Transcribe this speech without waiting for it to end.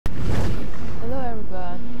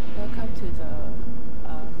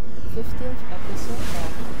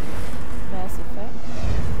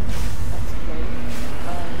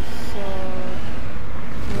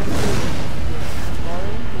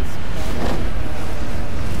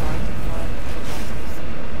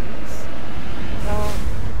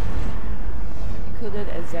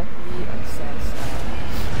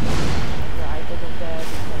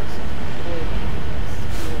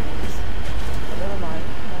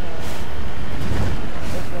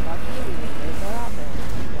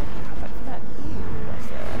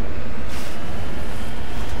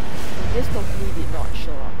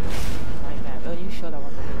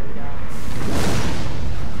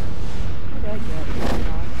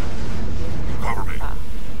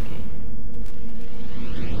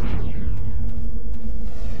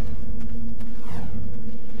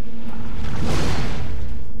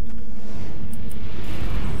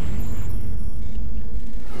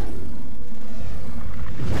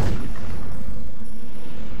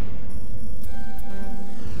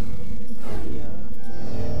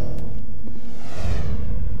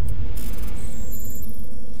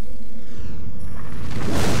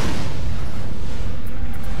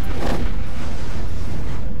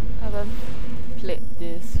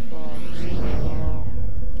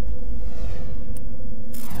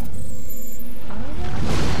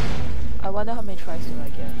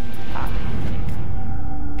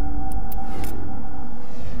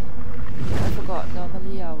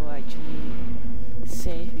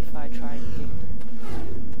I try anything.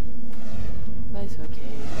 But it's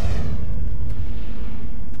okay.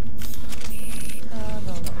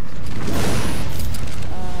 No.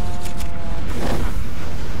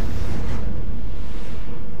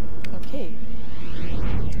 Okay.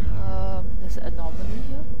 There's an anomaly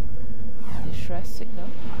here. Distress signal.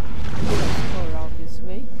 Let's go around this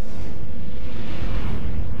way.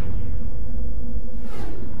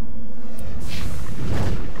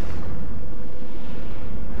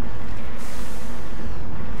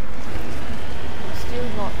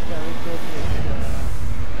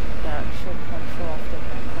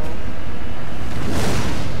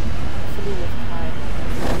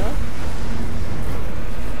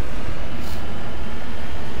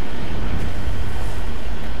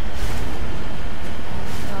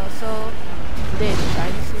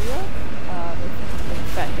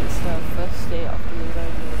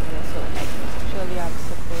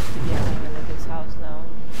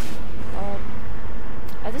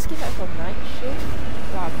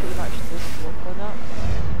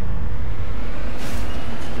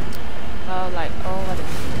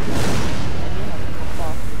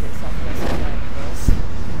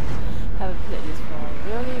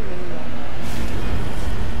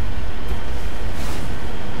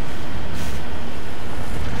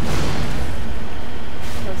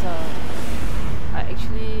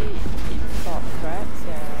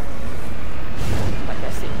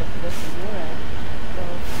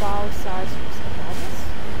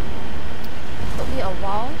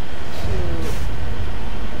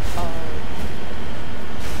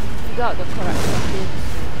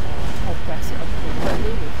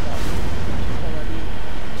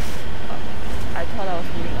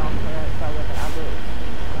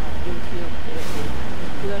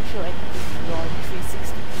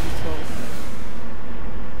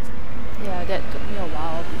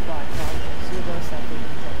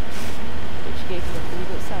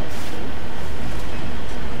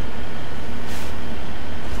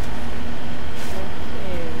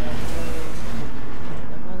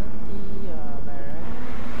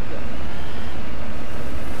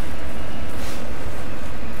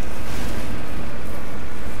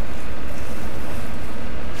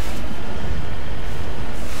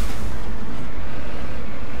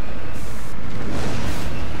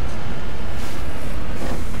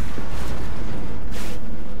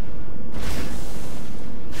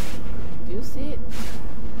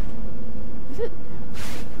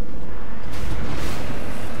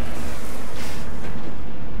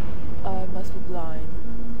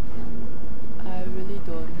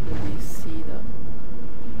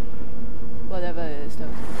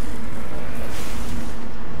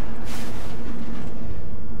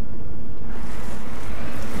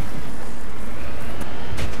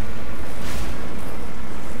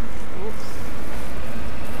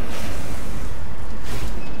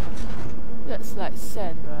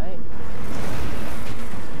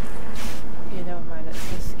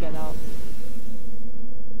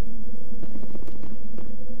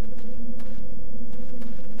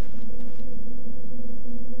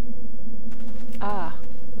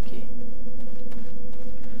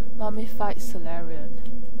 Mummified Solarian.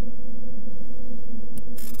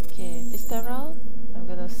 Okay, this time around, I'm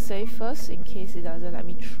gonna save first in case it doesn't let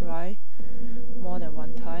me try more than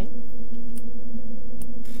one time.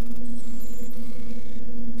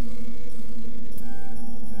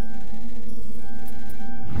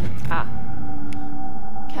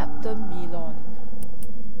 Captain Milon.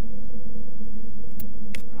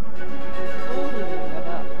 Oh,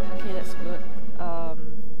 level up. Okay, that's good.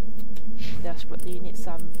 Desperately need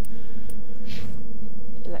some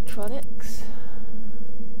electronics.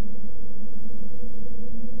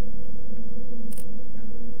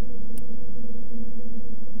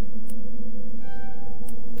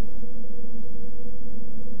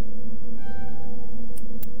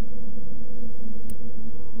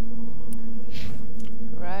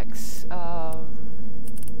 Rex, oh,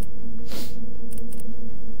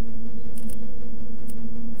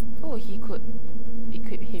 he could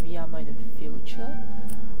equip heavy armor in the future.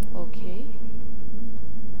 Okay.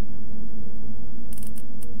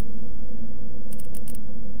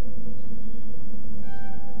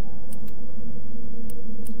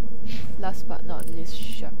 Last but not least,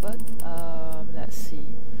 Shepherd. Let's see.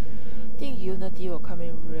 I think Unity will come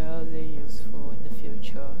in really useful in the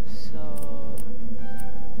future, so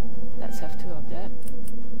let's have 2 of that.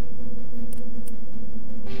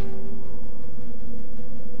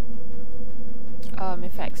 In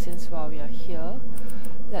fact, since while we are here,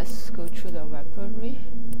 let's go through the weaponry.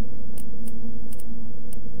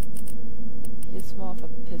 He's more of a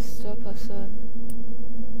pistol person.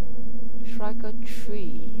 Striker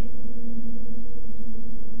 3.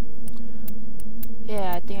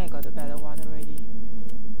 think I got a better one already.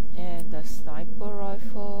 And the sniper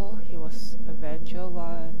rifle, he was Avenger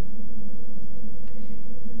 1.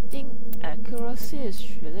 I think accuracy is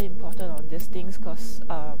really important on these things because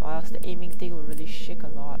or else the aiming thing will really shake a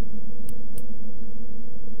lot.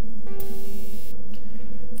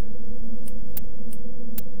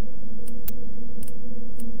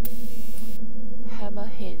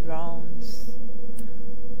 Hammerhead rounds.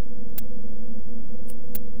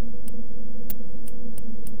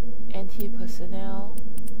 Anti-personnel.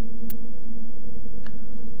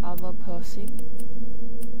 Armor piercing.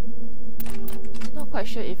 Not quite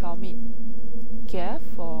sure if I'll meet Gav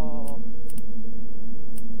or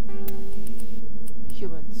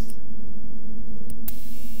humans.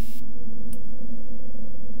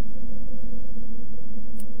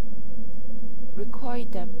 Recoil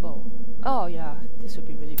damper. Oh yeah, this would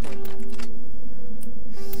be really good.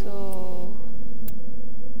 So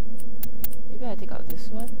maybe I take out this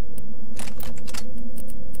one.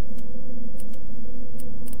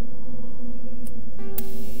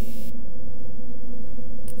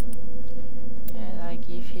 And I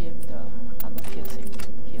give him the armor piercing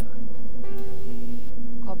here.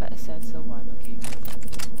 Combat sensor 1, okay.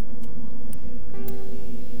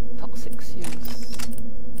 Toxic use.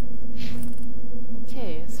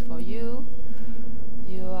 Okay, as for you,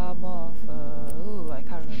 you are more of a... ooh, I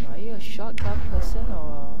can't remember. Are you a shotgun person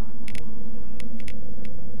or...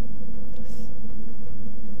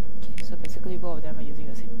 okay, so basically both of them are using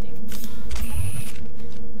the same thing.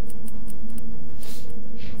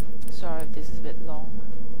 Sorry if this is a bit long.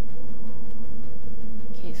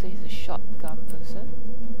 Okay, so he's a shotgun person.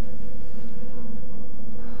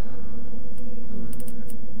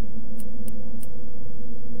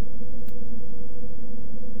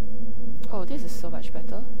 Oh, this is so much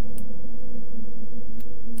better.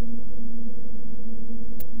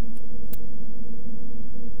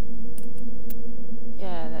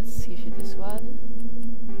 Yeah, let's give you this one.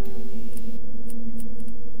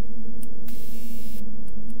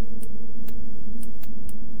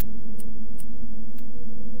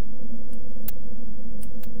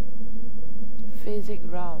 Phasic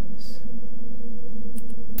rounds.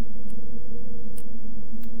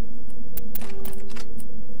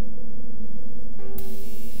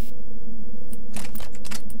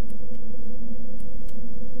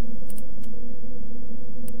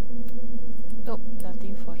 Nope,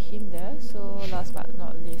 nothing for him there. So last but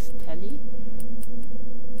not least, Telly.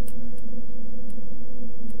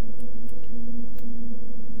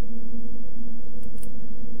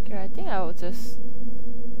 Okay, I think I will just...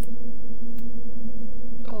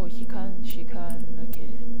 oh, he can't, she can't, okay.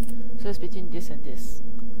 So it's between this and this.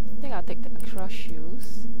 I think I'll take the extra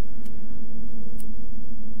shoes.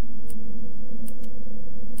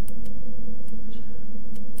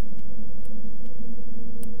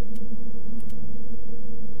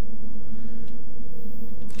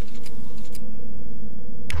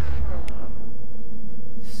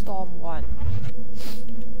 Storm 1.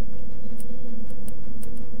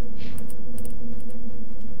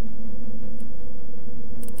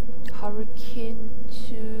 Hurricane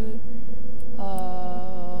 2,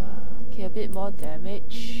 okay, a bit more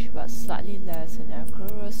damage, but slightly less in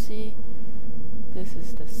accuracy. This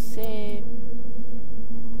is the same.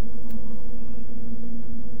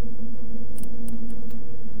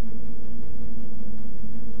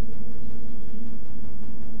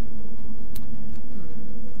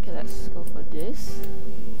 Okay, let's go for this.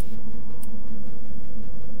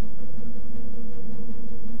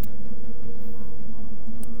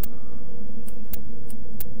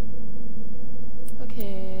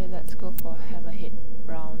 Okay, let's go for hammerhead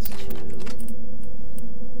rounds 2.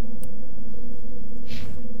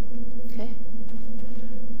 Okay,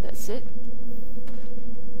 that's it.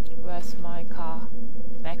 Where's my car?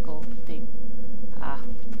 Mako thing. Ah.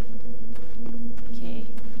 Okay.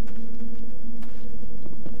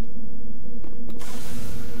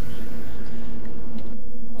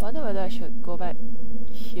 I wonder whether I should go back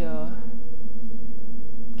here.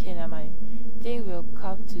 Okay, never mind. I think we'll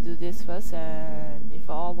come to do this first, and if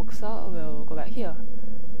all works out, we'll go back here.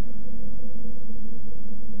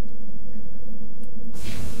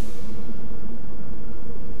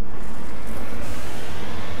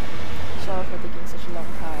 Sorry for taking such a long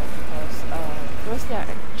time because firstly I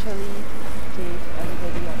actually gave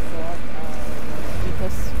everybody on board the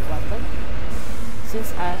weakest weapon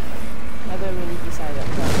since I've never really decided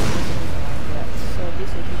what I'm using around yet. So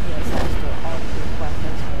this will give me access to all the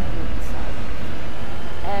weapons when I do decide.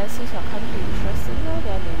 And since you're kind of interested now,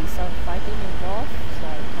 there may be some fighting involved, so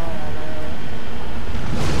I thought I will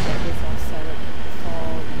get this all settled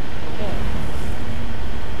before we begin.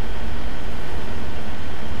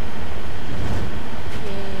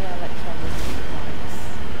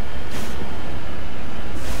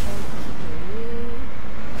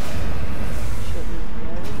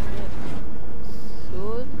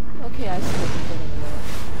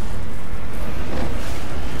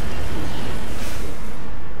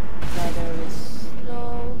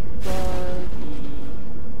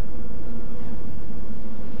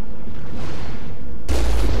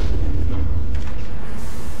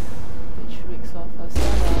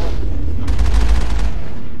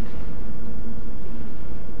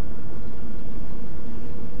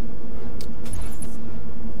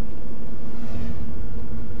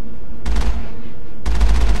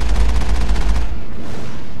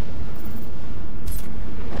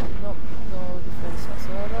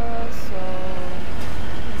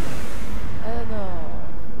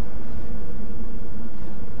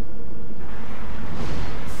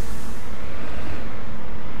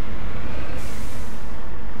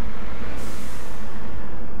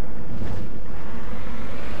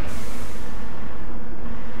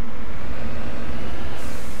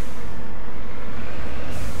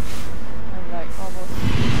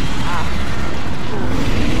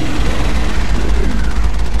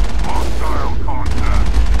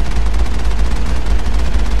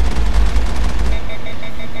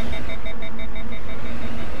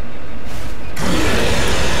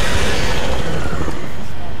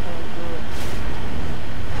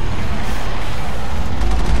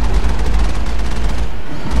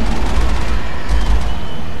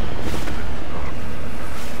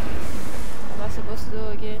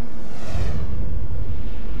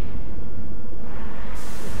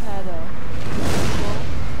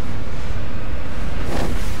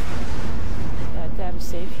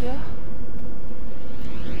 save here.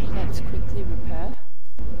 Let's quickly repair.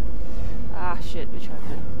 Ah shit, which one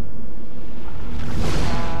is it?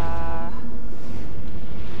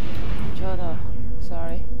 Jonah,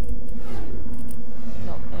 sorry.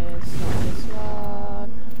 No, it's not this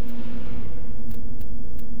one.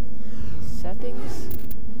 Settings.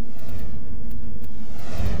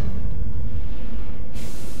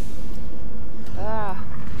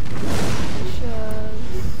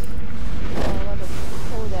 Missions. What the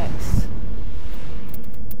codex?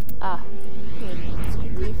 Let's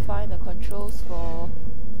quickly find the controls for.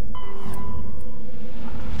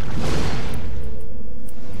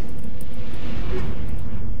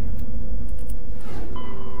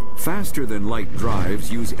 Faster than light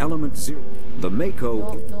drives use element 0. The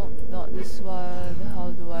Mako. No, not this one.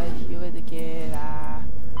 How do I heal it again?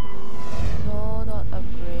 No, not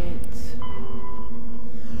upgrades.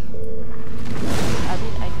 I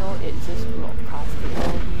mean, I know it just broadcasted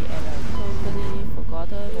only and I totally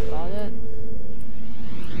forgotten about it.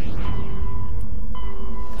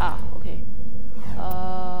 Okay.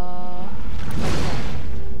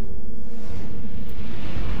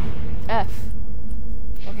 F.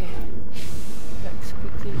 Okay. Let's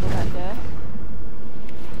quickly go back there.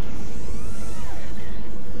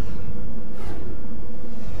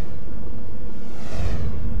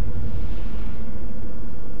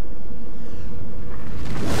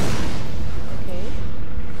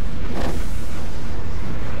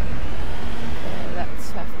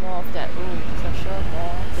 Let's have more of that. Thresher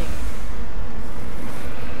Maw thing.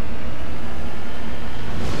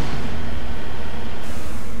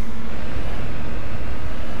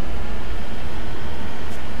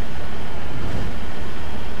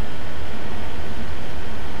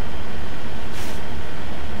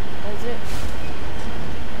 That's it.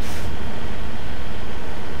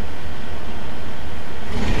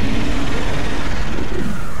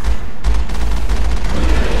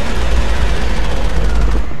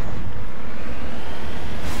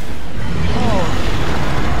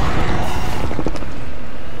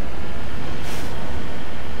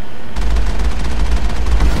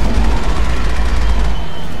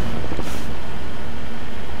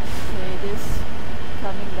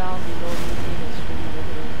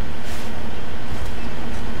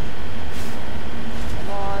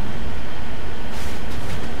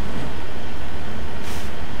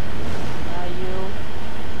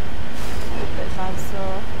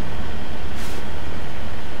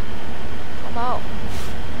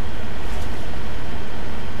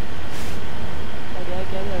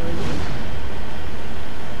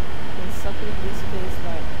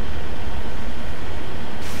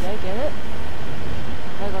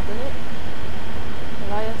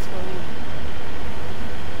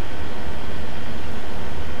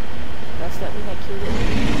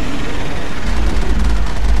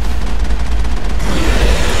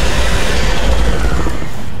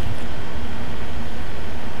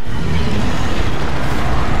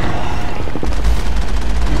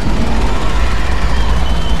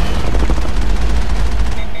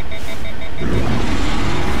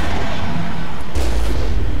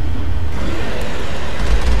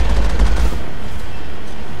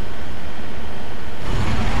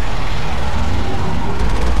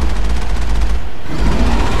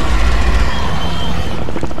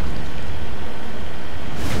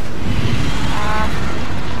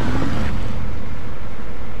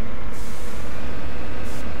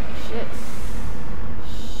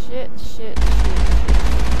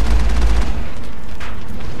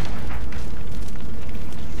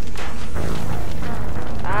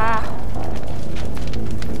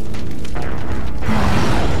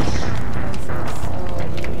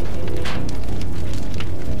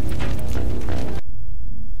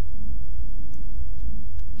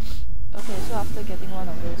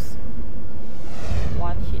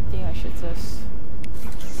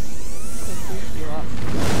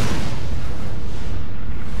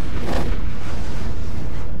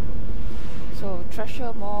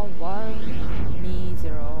 Thresher Maw 1, me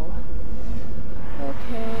 0.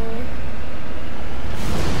 Okay.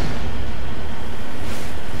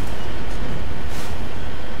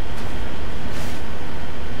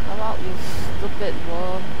 Come out, you stupid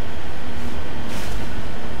worm.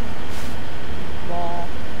 Maw.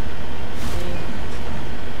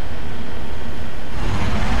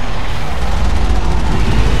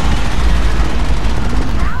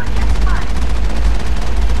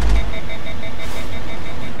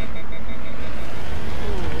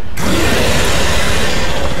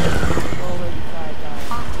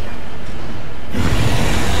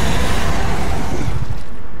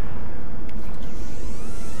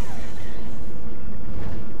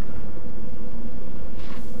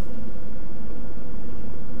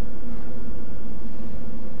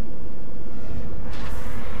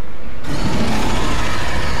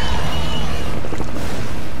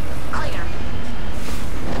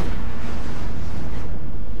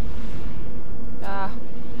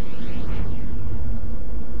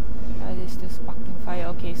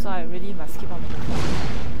 really must keep on moving forward.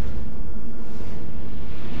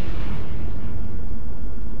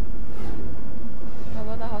 I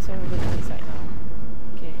wonder how's everybody is right now.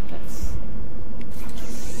 Okay, let's...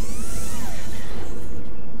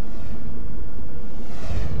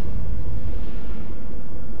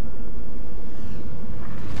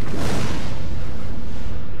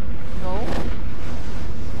 No? Oh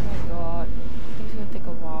my god. This is gonna take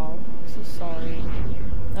a while. I'm so sorry.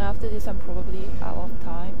 And after this I'm probably out of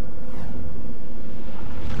time.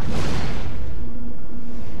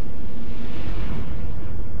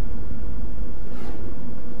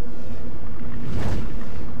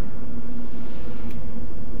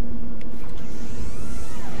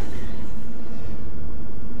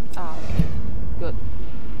 Ah, okay. Good.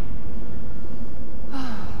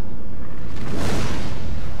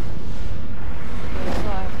 Okay, so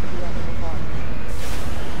I have to be on the move on.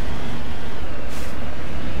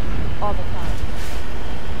 All the time.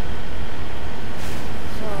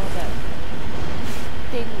 So that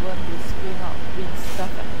thing won't be spewing out green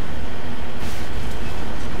stuff at me.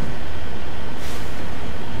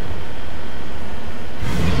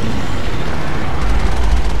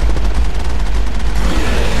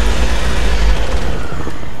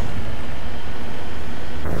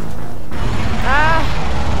 Ah!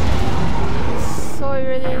 So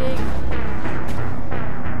irritating.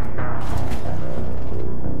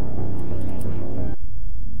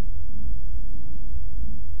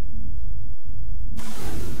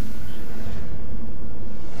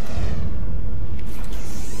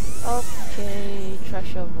 Okay,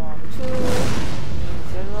 Thresher Maw 2,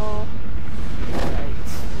 0. Right.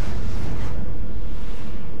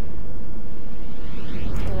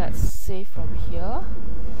 Okay, let's save from here. I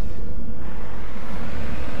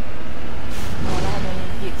wonder how many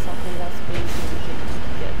gigs of data space we can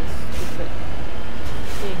get this stupid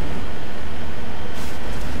thing.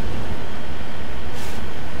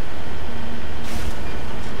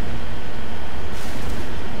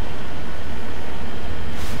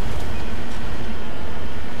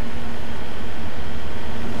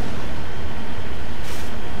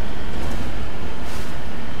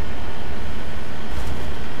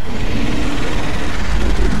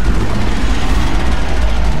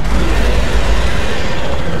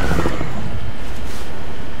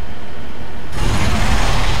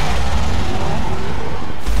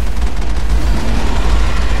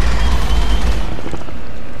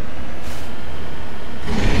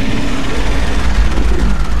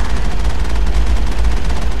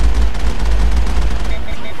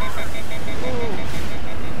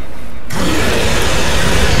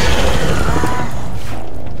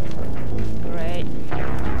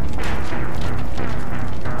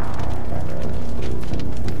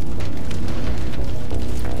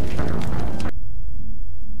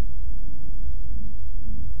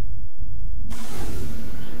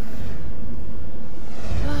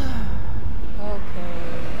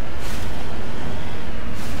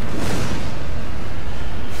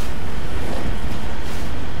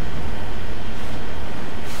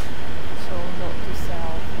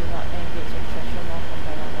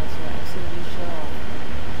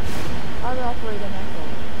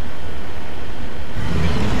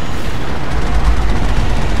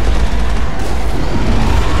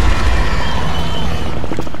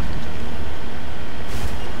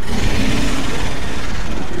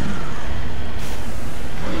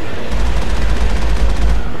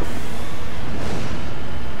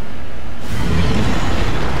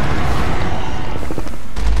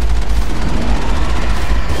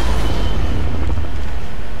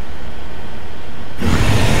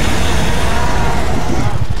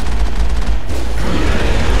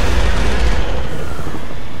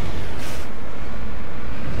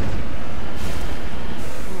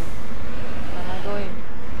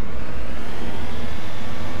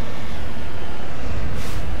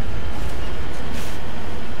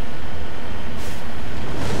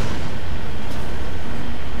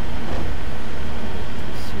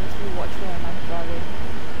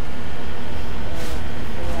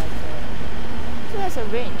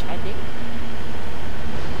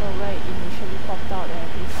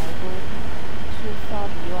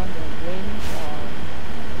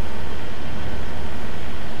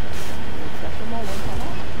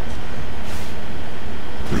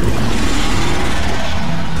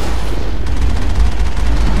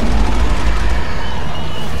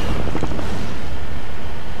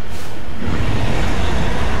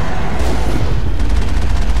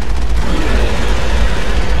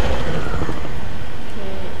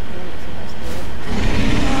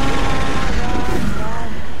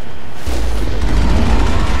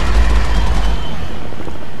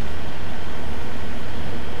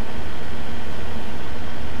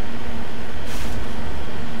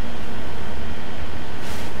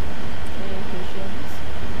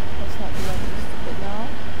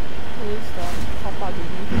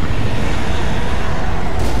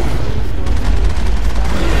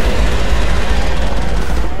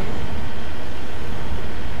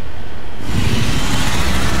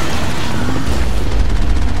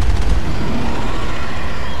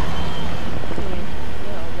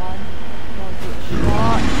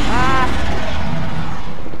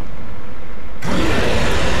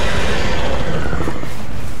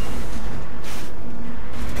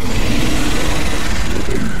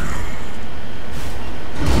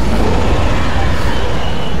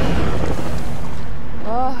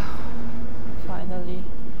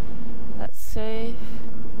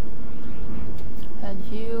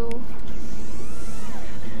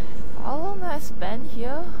 let's bend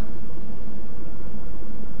here.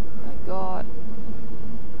 My god.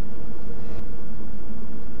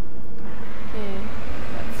 Okay,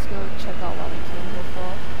 let's go check out what we came here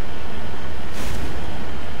for.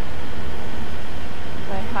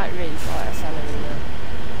 My heart rate is all accelerated.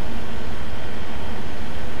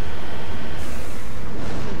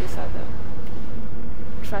 So these are the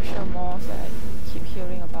Thresher Maws that I keep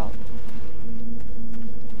hearing about.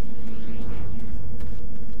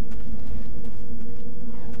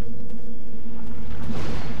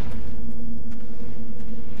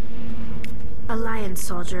 Alliance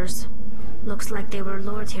soldiers. Looks like they were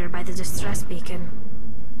lured here by the distress beacon.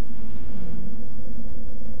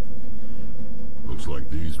 Looks like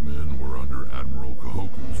these men were under Admiral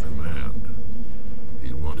Kahoku's command.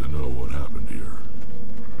 He'd want to know what happened here.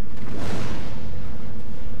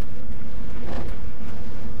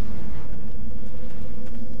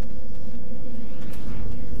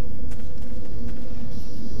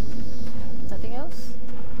 Nothing else?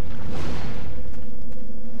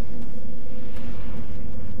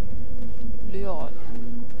 Lured.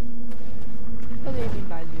 What do you mean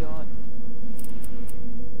by lured?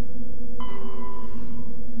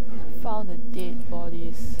 Found the dead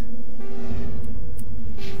bodies.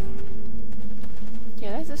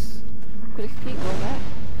 Okay, let's just quickly go back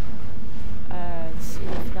and see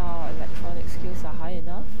if now our electronic skills are high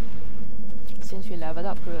enough since we leveled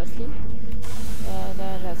up previously. And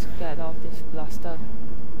then let's get off this blaster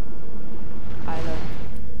island.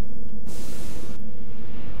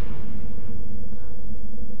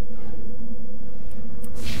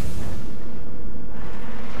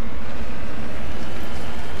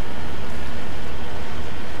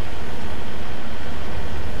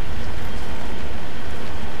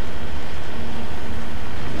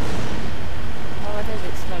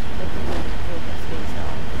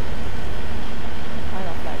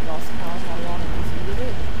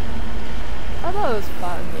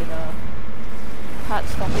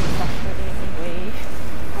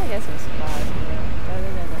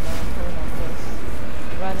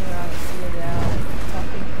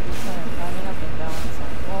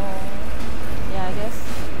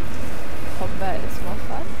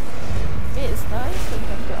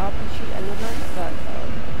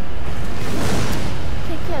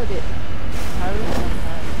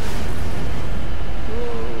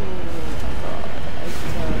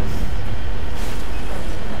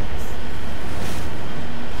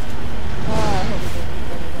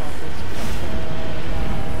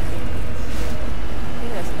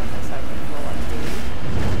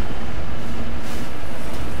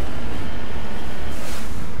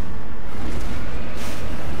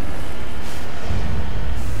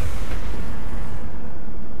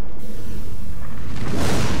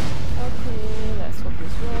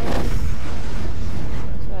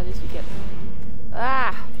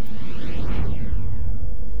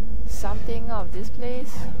 Of this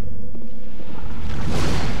place.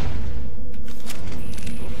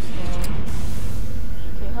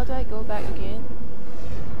 Okay, how do I go back again?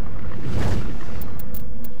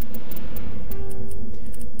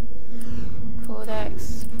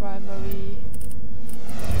 Codex, primary,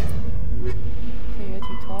 player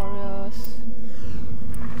tutorials,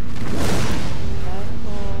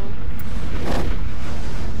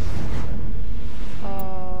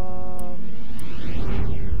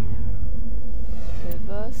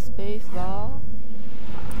 space bar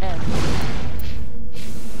and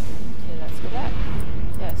okay, let's go back.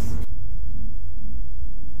 Yes.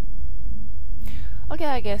 Okay,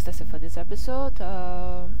 I guess that's it for this episode.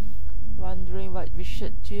 Wondering what we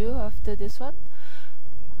should do after this one.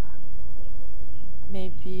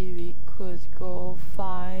 Maybe we could go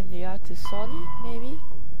find Leatisoni, maybe?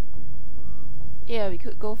 Yeah, we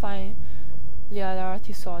could go find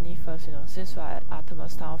Leatisoni first, you know, since we're at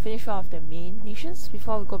Artemis Town. Finish one of the main missions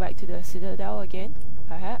before we go back to the Citadel again,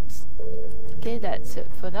 perhaps. Okay, that's it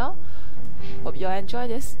for now. Hope you all enjoy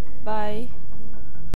this. Bye.